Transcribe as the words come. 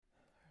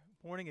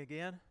Morning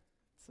again.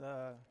 It's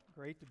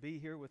great to be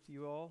here with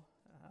you all,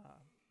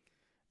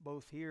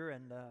 both here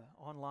and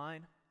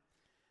online.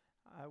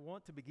 I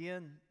want to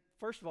begin,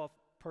 first of all,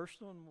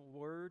 personal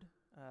word,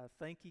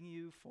 thanking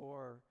you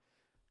for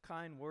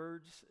kind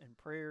words and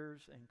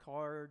prayers and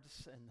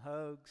cards and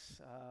hugs.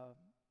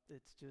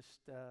 It's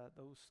just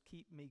those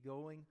keep me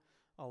going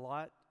a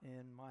lot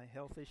in my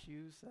health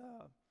issues.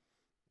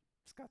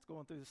 Scott's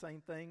going through the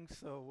same thing,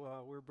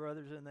 so we're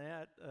brothers in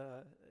that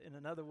in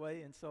another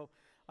way. And so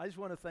I just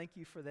want to thank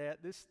you for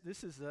that.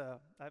 This is,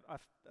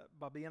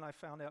 Bobby and I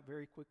found out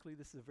very quickly,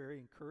 this is a very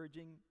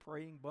encouraging,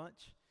 praying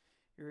bunch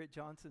here at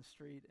Johnson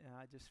Street, and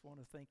I just want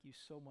to thank you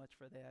so much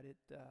for that.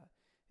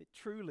 It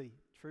truly,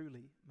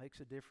 truly makes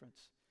a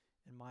difference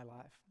in my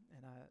life,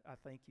 and I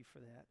thank you for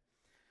that.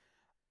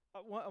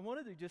 I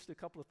want to do just a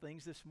couple of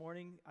things this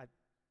morning. I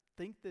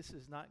think this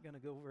is not going to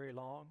go very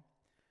long.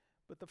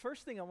 But the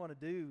first thing I want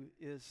to do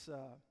is,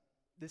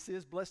 this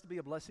is Blessed to be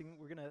a Blessing.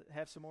 We're going to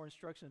have some more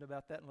instruction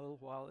about that in a little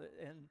while.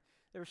 And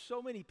there's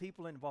so many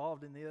people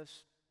involved in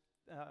this.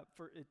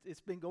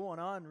 It's been going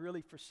on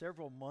really for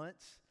several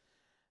months.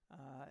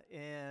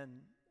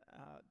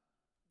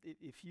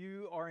 If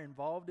you are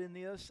involved in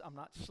this, I'm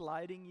not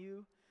slighting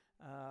you.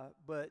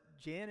 But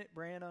Janet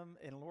Branham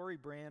and Lori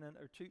Branham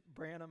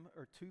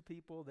are two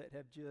people that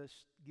have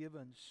just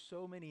given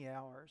so many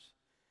hours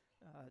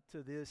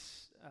to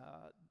this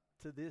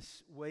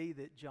way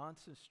that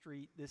Johnson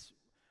Street, this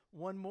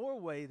one more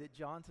way that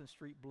Johnson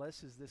Street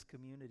blesses this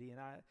community. And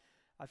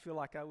I feel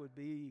like I would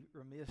be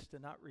remiss to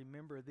not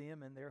remember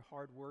them and their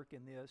hard work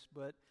in this.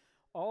 But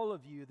all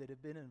of you that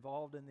have been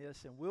involved in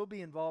this and will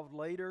be involved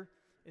later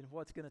in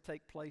what's going to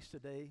take place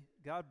today,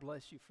 God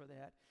bless you for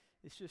that.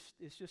 It's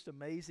just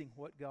amazing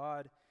what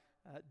God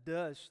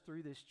does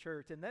through this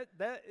church. And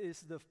that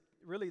is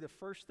really the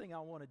first thing I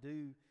want to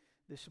do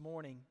this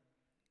morning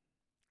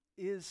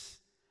is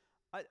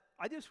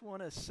I just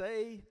want to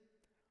say,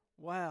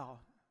 wow,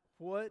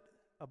 what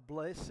a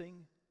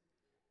blessing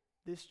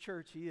this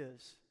church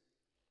is,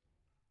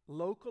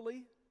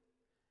 locally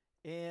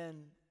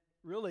and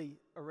really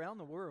around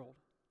the world.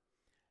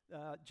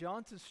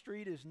 Johnson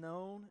Street is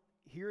known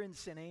here in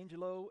San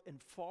Angelo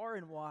and far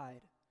and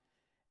wide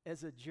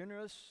as a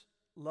generous,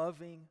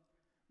 loving,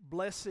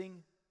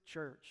 blessing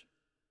church.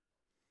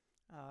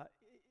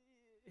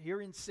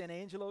 Here in San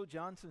Angelo,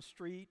 Johnson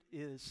Street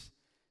is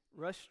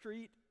Rush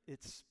Street.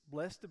 It's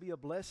blessed to be a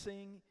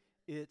blessing.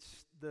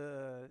 It's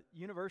the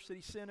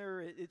University Center.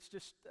 It's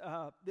just,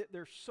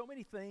 there's so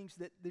many things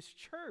that this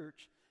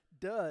church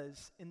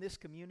does in this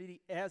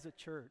community as a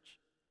church.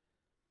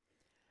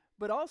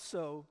 But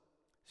also,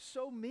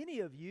 so many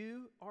of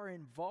you are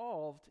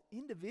involved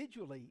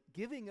individually,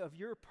 giving of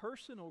your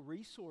personal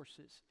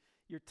resources,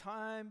 your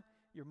time,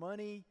 your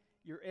money,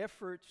 your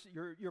efforts,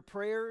 your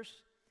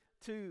prayers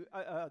to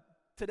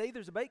today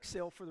there's a bake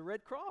sale for the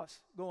Red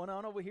Cross going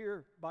on over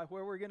here by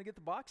where we're going to get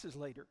the boxes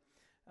later.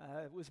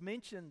 It was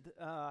mentioned,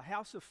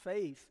 House of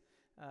Faith,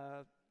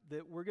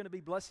 that we're going to be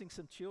blessing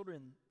some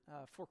children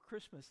for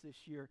Christmas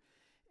this year.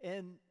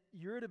 And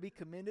you're to be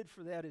commended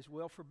for that as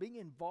well, for being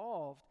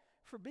involved,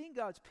 for being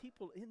God's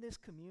people in this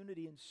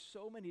community in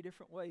so many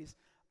different ways.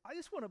 I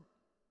just want to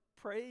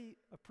pray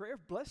a prayer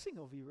of blessing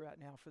over you right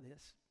now for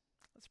this.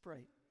 Let's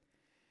pray.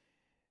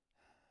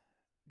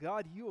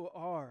 God, you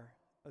are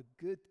a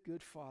good,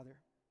 good Father.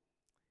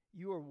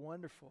 You are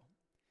wonderful.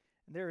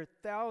 And there are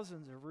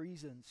thousands of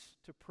reasons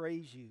to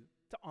praise you,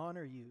 to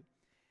honor you.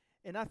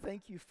 And I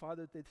thank you,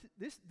 Father, that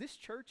this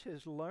church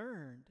has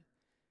learned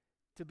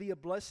to be a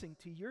blessing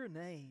to your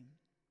name.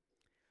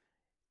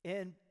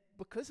 And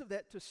because of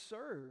that, to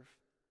serve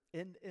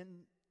and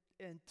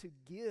to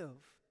give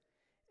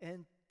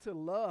and to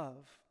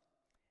love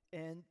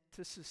and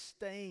to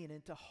sustain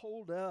and to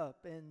hold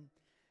up and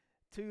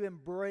to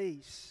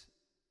embrace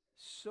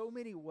so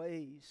many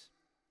ways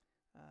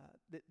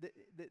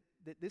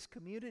that this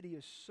community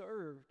is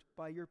served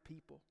by your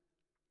people.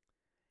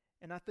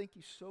 And I thank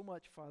you so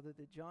much, Father,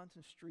 that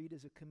Johnson Street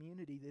is a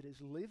community that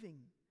is living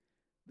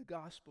the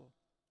gospel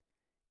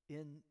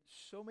in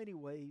so many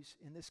ways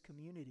in this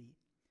community.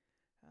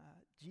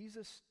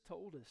 Jesus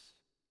told us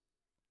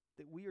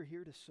that we are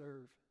here to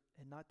serve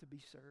and not to be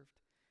served.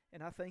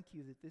 And I thank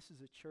you that this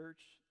is a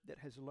church that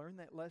has learned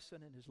that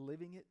lesson and is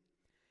living it.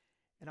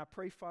 And I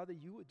pray, Father,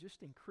 you would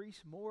just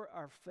increase more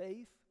our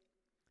faith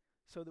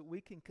so that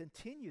we can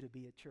continue to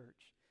be a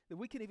church, that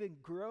we can even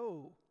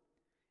grow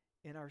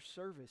in our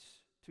service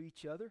to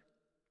each other,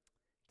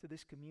 to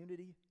this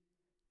community,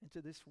 and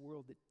to this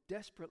world that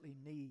desperately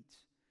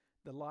needs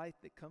the light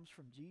that comes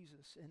from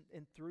Jesus,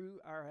 and through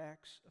our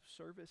acts of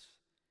service,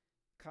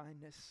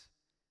 kindness,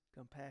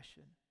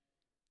 compassion,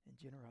 and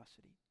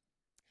generosity.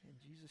 In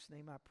Jesus'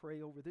 name I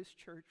pray over this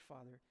church,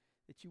 Father,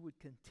 that you would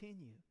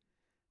continue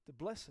to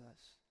bless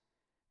us,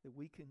 that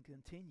we can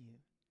continue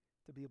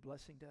to be a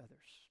blessing to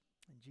others.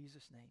 In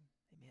Jesus' name,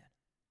 amen.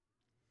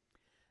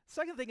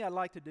 Second thing I'd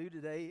like to do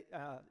today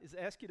is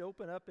ask you to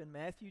open up in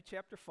Matthew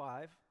chapter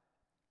 5.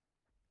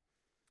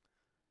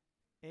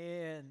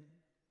 And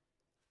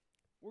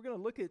we're going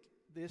to look at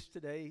this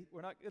today.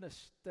 We're not going to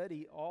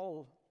study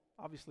all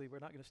Obviously, we're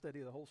not going to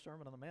study the whole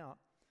Sermon on the Mount.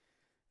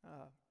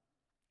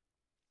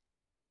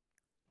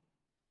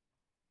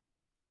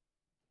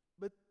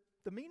 But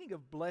the meaning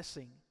of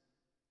blessing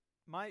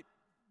might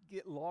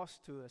get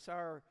lost to us.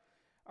 Our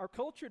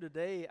culture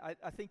today,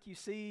 I think you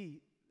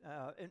see,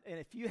 and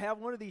if you have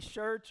one of these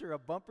shirts or a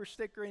bumper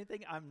sticker or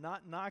anything, I'm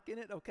not knocking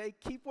it, okay?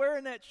 Keep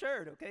wearing that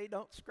shirt, okay?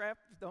 Don't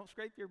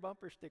scrape your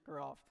bumper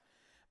sticker off.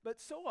 But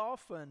so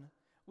often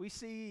we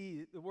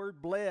see the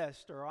word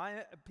blessed, or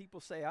people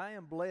say, I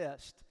am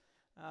blessed,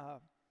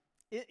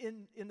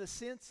 in the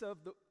sense of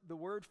the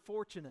word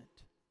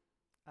fortunate.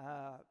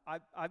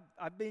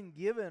 I've been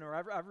given, or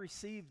I've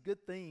received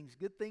good things.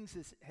 Good things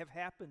have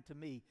happened to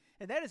me.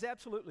 And that is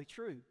absolutely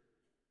true.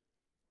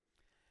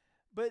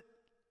 But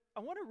I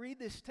want to read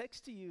this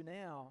text to you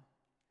now,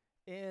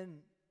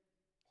 and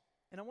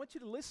I want you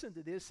to listen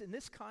to this in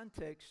this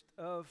context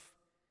of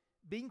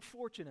being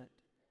fortunate,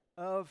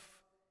 of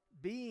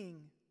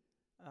being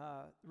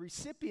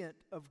recipient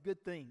of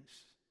good things,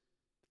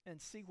 and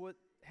see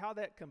how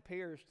that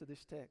compares to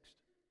this text.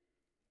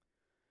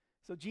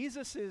 So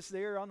Jesus is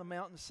there on the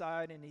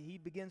mountainside, and he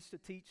begins to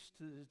teach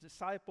to his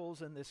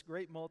disciples and this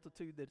great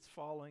multitude that's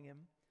following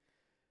him.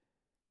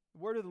 The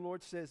word of the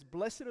Lord says,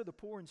 "Blessed are the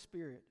poor in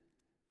spirit,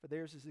 for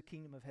theirs is the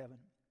kingdom of heaven.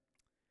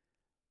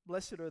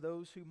 Blessed are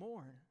those who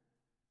mourn,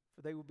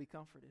 for they will be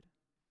comforted.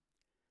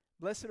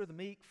 Blessed are the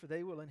meek, for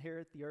they will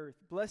inherit the earth.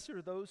 Blessed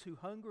are those who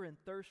hunger and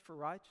thirst for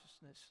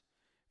righteousness,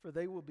 for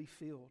they will be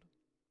filled.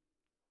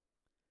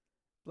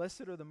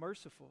 Blessed are the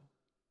merciful,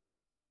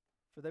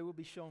 for they will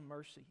be shown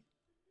mercy.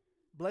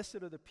 Blessed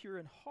are the pure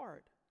in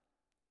heart,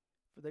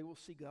 for they will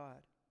see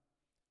God.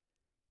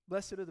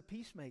 Blessed are the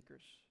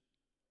peacemakers,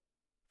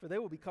 for they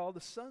will be called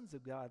the sons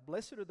of God.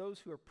 Blessed are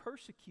those who are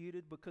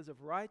persecuted because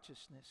of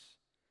righteousness,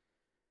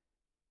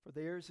 for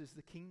theirs is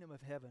the kingdom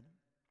of heaven.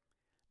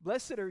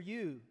 Blessed are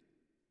you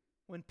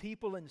when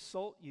people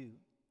insult you,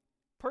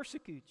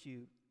 persecute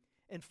you,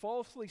 and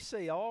falsely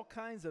say all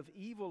kinds of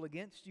evil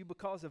against you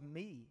because of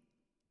me.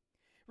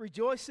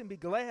 Rejoice and be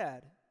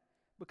glad,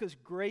 because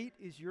great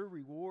is your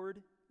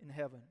reward in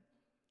heaven.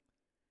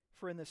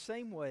 For in the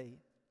same way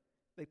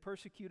they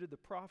persecuted the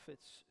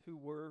prophets who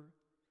were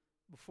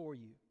before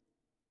you."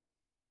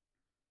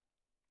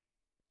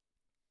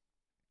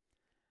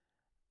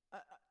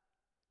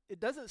 It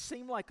doesn't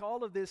seem like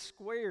all of this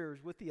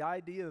squares with the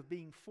idea of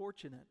being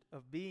fortunate,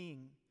 of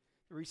being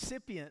the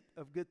recipient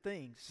of good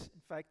things.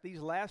 In fact,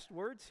 these last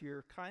words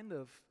here kind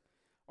of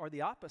are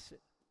the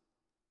opposite,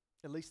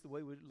 at least the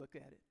way we look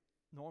at it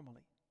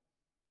normally.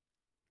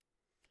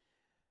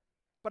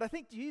 But I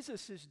think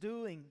Jesus is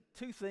doing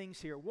two things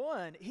here.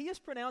 One, he is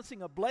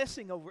pronouncing a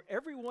blessing over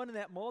everyone in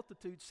that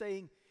multitude,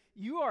 saying,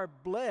 you are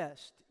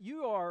blessed,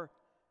 you are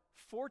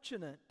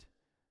fortunate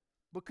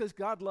because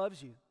God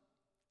loves you,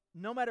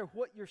 no matter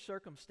what your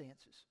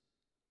circumstances.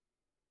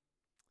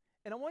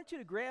 And I want you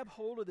to grab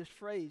hold of this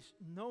phrase,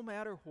 no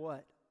matter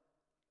what.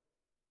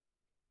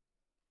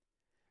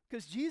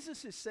 Because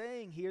Jesus is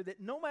saying here that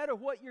no matter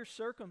what your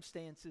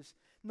circumstances,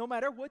 no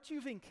matter what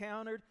you've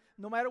encountered,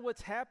 no matter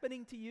what's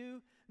happening to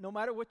you, no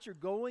matter what you're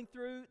going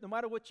through, no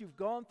matter what you've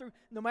gone through,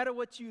 no matter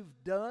what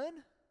you've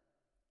done,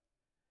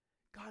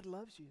 God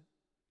loves you.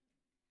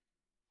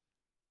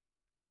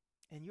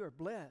 And you are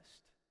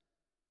blessed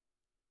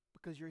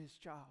because you're his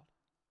child.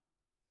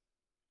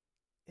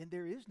 And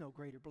there is no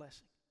greater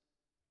blessing.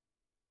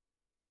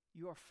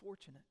 You are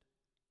fortunate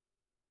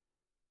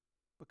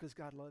because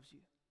God loves you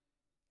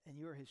and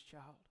you are his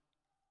child.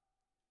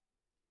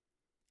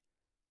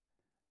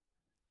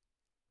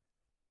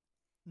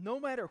 No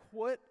matter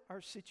what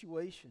our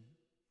situation,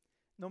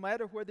 no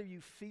matter whether you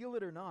feel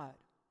it or not,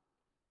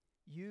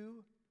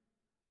 you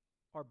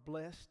are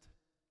blessed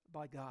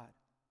by God.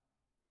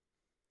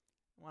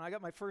 When I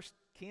got my first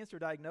cancer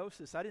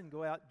diagnosis, I didn't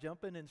go out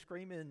jumping and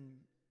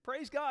screaming,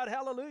 "Praise God,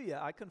 hallelujah."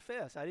 I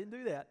confess, I didn't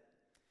do that.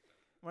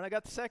 When I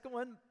got the second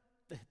one,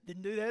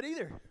 didn't do that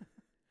either.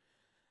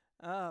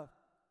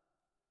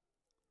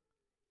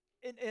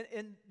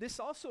 And this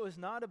also is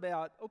not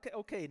about,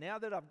 okay, now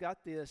that I've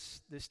got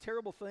this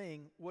terrible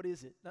thing, what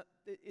is it?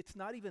 It's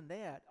not even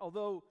that.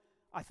 Although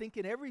I think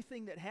in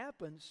everything that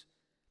happens,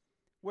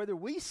 whether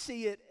we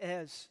see it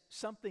as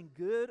something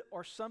good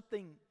or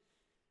something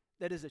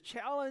that is a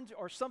challenge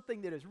or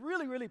something that is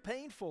really, really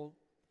painful,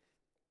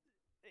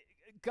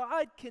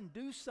 God can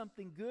do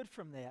something good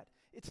from that.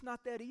 It's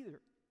not that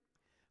either.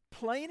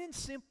 Plain and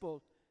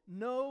simple,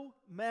 no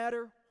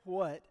matter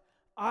what,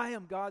 I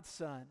am God's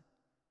son.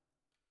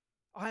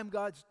 I am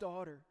God's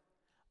daughter.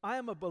 I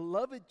am a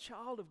beloved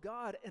child of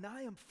God, and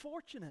I am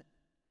fortunate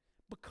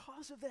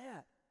because of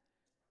that.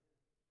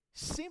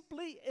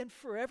 Simply and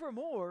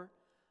forevermore,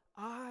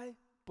 I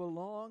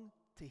belong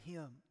to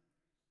him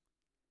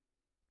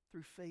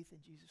through faith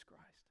in Jesus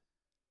Christ.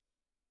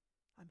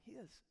 I'm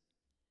his.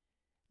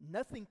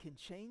 Nothing can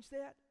change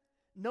that.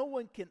 No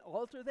one can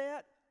alter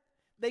that.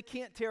 They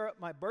can't tear up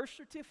my birth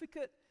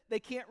certificate. They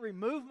can't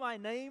remove my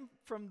name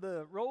from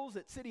the rolls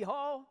at City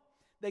Hall.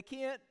 They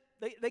can't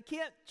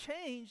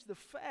change the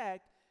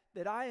fact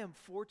that I am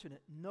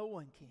fortunate. No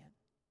one can.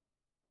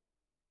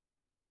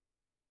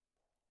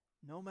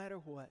 no matter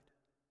what,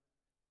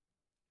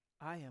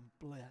 I am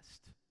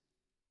blessed.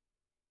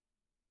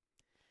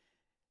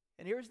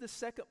 And here's the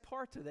second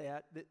part to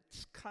that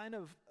that's kind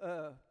of,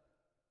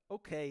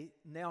 okay,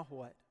 now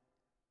what?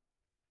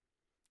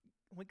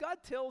 When God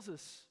tells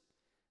us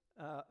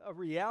a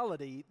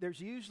reality, there's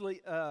usually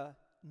a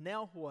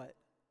now what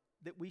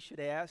that we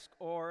should ask,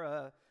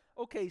 or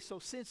okay, so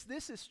since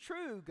this is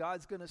true,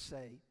 God's going to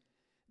say,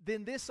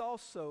 then this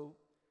also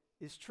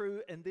is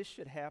true and this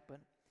should happen.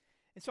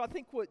 And so I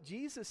think what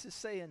Jesus is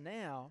saying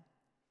now,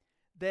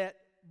 that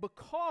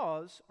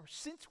because, or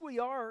since we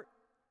are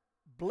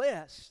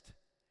blessed,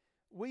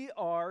 we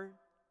are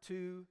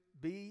to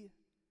be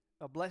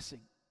a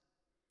blessing.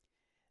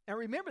 And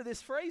remember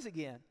this phrase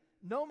again,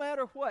 no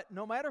matter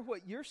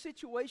what your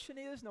situation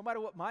is, no matter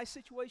what my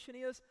situation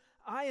is,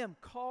 I am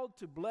called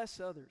to bless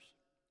others.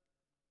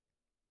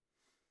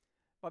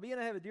 Bobby and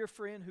I have a dear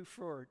friend who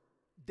for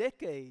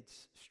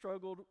decades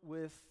struggled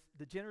with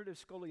degenerative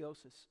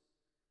scoliosis.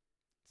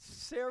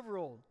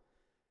 Several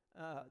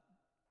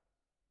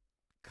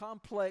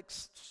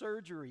complex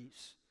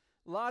surgeries,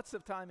 lots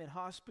of time in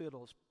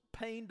hospitals,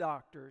 pain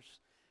doctors,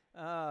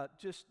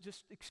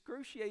 just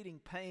excruciating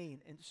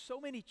pain, and so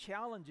many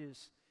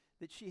challenges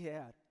that she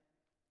had.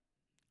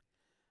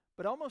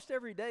 But almost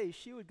every day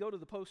she would go to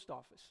the post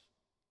office.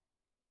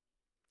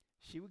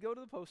 She would go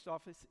to the post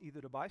office either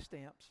to buy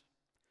stamps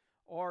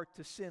or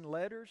to send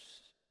letters,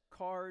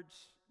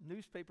 cards,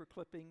 newspaper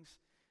clippings,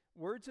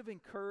 words of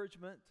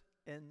encouragement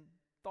and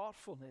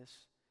thoughtfulness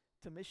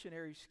to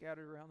missionaries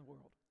scattered around the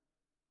world.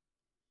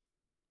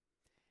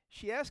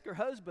 She asked her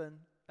husband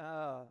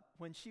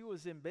when she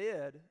was in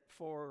bed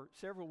for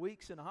several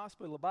weeks in a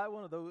hospital to buy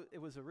one of those. It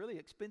was a really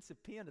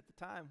expensive pen at the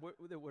time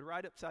that would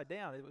write upside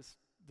down. It was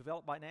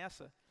developed by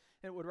NASA.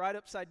 And it would write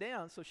upside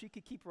down so she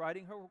could keep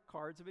writing her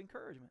cards of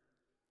encouragement.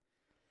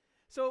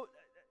 So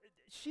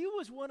she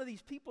was one of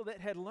these people that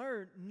had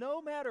learned,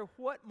 no matter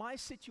what my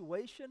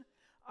situation,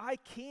 I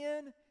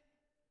can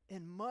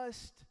and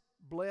must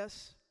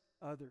bless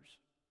others.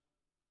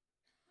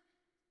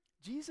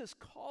 Jesus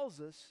calls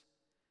us,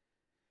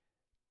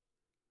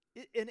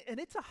 and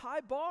it's a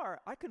high bar,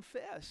 I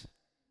confess.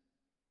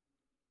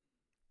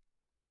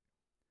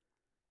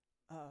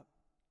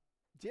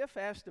 Jeff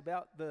asked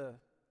about the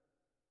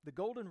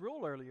golden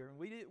rule earlier, and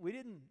we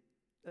didn't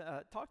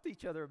talk to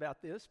each other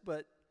about this,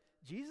 but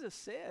Jesus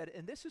said,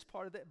 and this is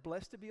part of that,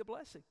 blessed to be a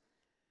blessing.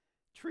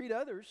 Treat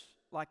others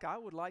like I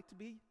would like to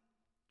be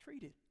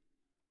treated.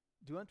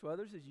 Do unto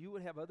others as you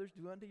would have others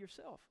do unto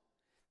yourself.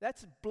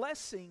 That's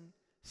blessing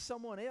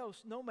someone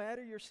else no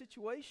matter your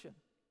situation.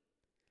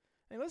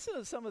 And listen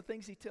to some of the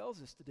things he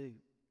tells us to do.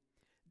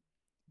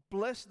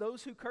 Bless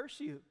those who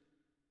curse you.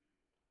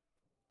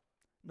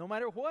 No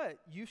matter what,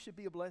 you should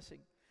be a blessing.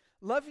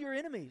 Love your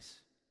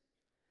enemies.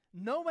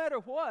 No matter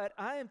what,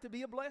 I am to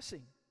be a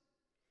blessing.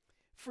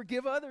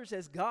 Forgive others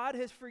as God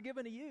has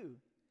forgiven you.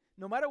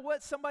 No matter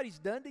what somebody's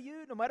done to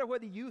you, no matter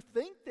whether you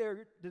think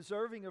they're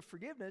deserving of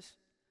forgiveness,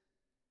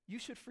 you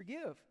should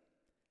forgive.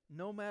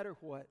 No matter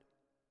what.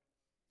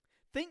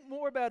 Think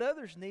more about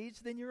others' needs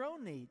than your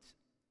own needs.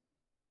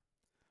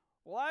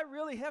 Well, I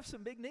really have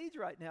some big needs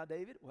right now,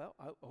 David. Well,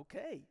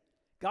 okay.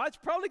 God's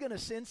probably going to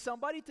send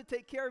somebody to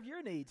take care of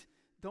your needs.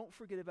 Don't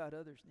forget about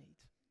others'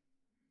 needs.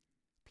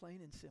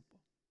 Plain and simple.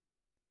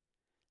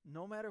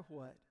 No matter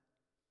what,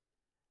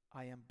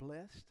 I am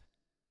blessed.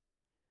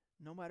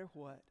 No matter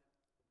what,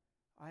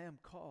 I am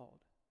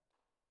called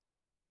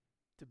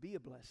to be a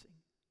blessing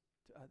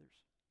to others.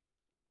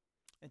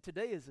 And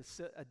today is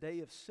a day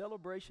of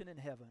celebration in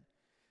heaven,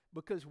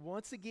 because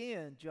once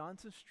again,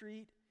 Johnson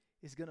Street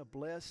is going to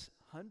bless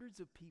hundreds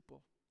of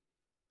people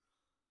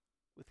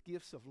with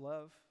gifts of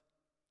love,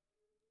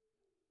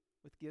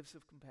 with gifts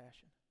of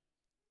compassion.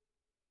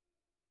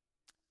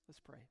 Let's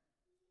pray.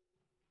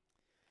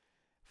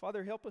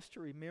 Father, help us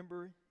to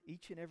remember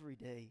each and every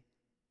day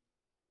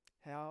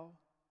how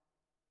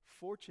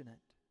fortunate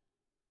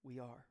we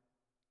are.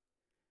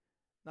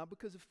 Not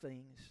because of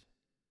things,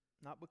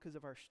 not because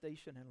of our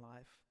station in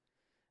life,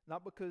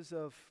 not because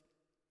of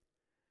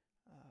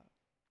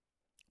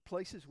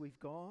places we've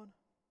gone,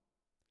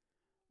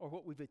 or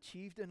what we've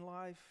achieved in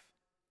life,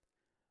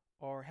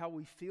 or how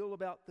we feel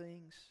about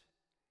things,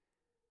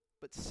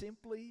 but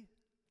simply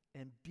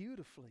and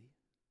beautifully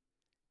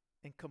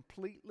and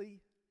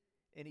completely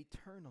and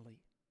eternally,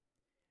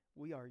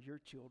 we are your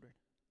children.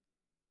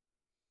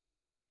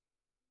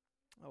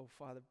 Oh,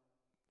 Father,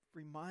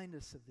 remind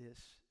us of this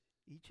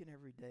each and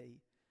every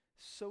day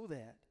so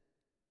that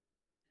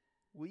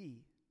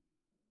we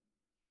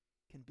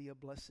can be a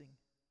blessing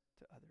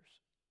to others.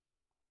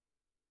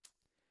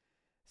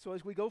 So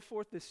as we go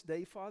forth this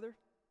day, Father,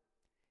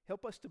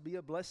 help us to be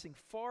a blessing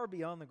far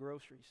beyond the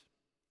groceries.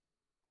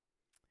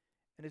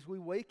 And as we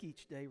wake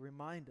each day,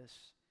 remind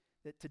us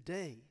that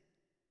today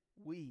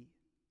we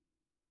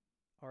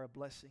are a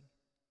blessing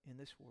in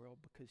this world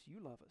because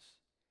you love us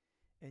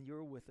and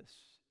you're with us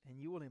and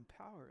you will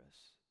empower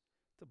us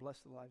to bless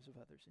the lives of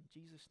others. In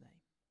Jesus'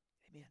 name,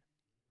 amen.